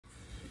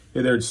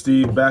Hey there, it's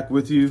Steve back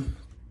with you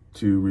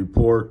to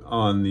report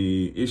on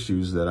the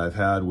issues that I've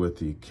had with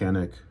the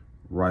Canik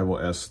Rival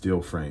S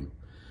steel frame.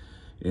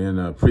 In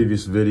a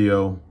previous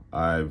video,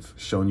 I've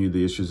shown you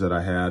the issues that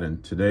I had.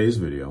 In today's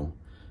video,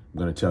 I'm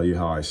going to tell you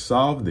how I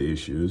solved the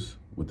issues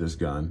with this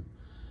gun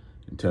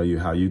and tell you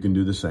how you can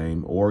do the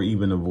same or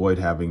even avoid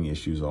having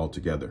issues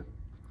altogether.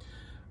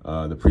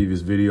 The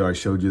previous video, I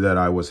showed you that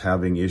I was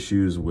having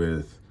issues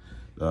with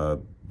the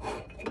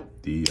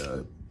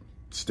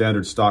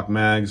standard stock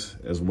mags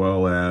as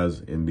well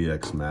as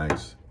MBX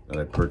mags that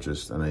I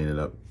purchased and I ended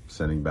up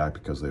sending back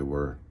because they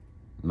were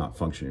not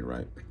functioning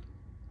right.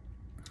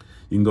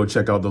 You can go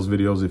check out those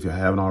videos if you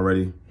haven't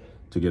already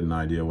to get an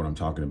idea of what I'm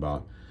talking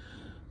about.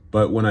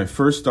 But when I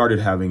first started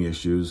having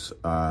issues,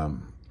 I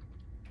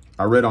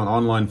read on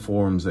online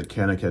forums that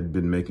Canik had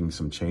been making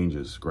some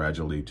changes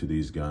gradually to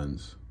these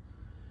guns.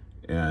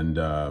 And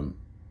I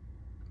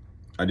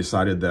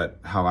decided that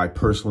how I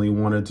personally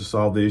wanted to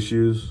solve the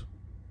issues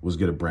was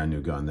get a brand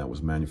new gun that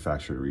was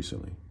manufactured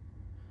recently.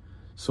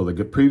 So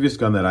the previous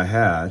gun that I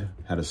had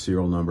a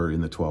serial number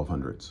in the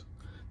 1200s.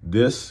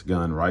 This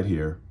gun right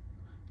here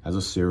has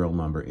a serial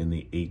number in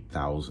the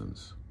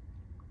 8000s.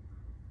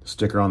 The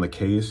sticker on the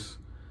case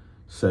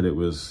said it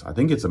was, I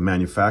think it's a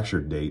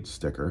manufactured date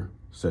sticker,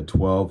 said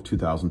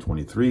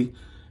 12/2023,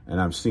 and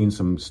I've seen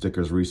some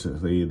stickers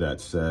recently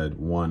that said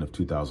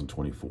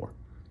 1/2024.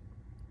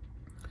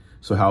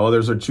 So how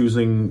others are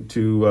choosing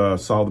to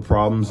solve the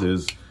problems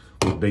is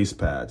with base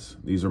pads.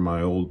 These are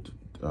my old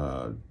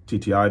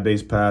TTI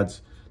base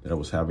pads that I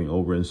was having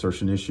over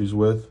insertion issues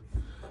with.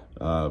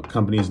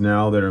 Companies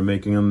now that are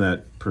making them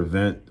that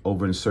prevent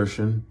over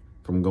insertion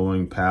from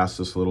going past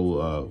this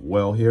little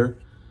well here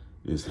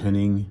is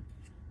Henning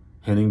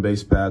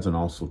base pads and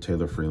also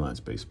Taylor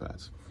Freelance base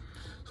pads.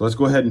 So let's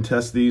go ahead and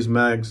test these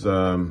mags.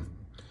 And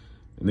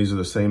these are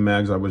the same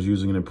mags I was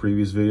using in a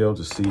previous video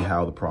to see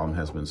how the problem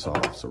has been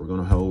solved. So we're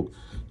gonna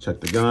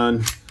check the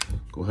gun,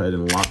 go ahead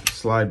and lock the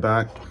slide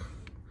back.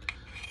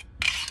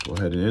 Go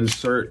ahead and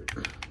insert,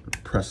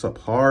 press up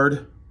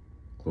hard,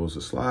 close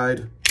the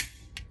slide,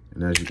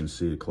 and as you can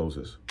see, it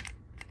closes.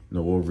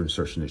 No over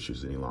insertion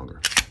issues any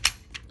longer.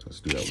 So let's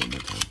do that one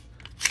more time.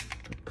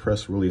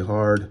 Press really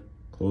hard,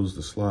 close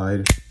the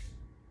slide,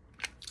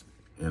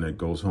 and it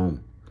goes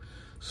home.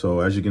 So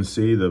as you can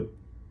see, the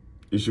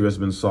issue has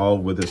been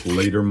solved with this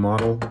later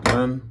model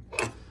gun.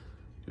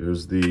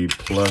 Here's the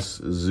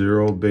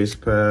 +0 base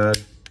pad.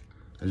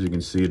 As you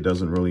can see, it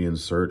doesn't really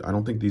insert. I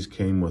don't think these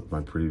came with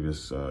my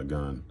previous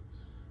gun.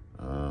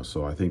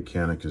 So I think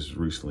Canik is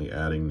recently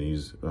adding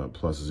these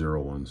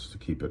 +0 ones to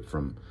keep it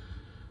from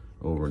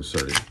over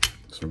inserting.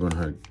 So we're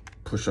going to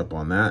push up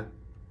on that.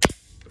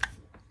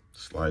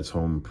 Slides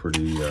home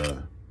pretty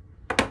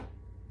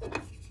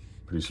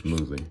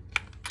smoothly.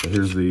 So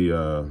here's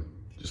the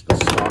just the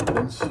stock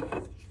ones. Go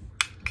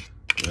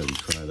ahead and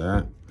try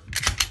that.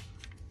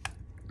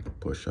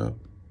 Push up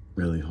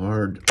really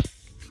hard.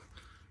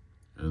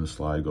 And the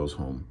slide goes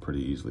home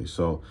pretty easily.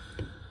 So,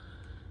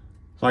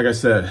 like I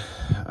said,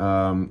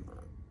 in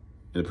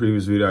the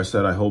previous video, I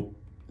said I hope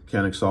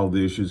Canik solved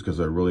the issues because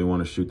I really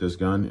want to shoot this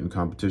gun in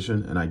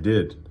competition, and I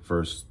did.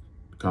 First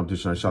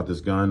competition I shot this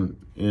gun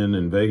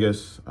in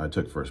Vegas, I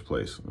took first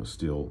place in a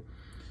steel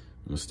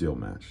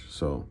match.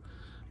 So,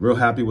 real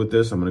happy with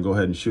this. I'm going to go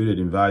ahead and shoot it,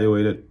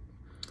 evaluate it,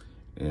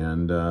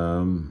 and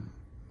I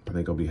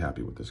think I'll be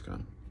happy with this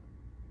gun.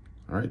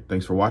 All right,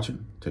 thanks for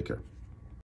watching. Take care.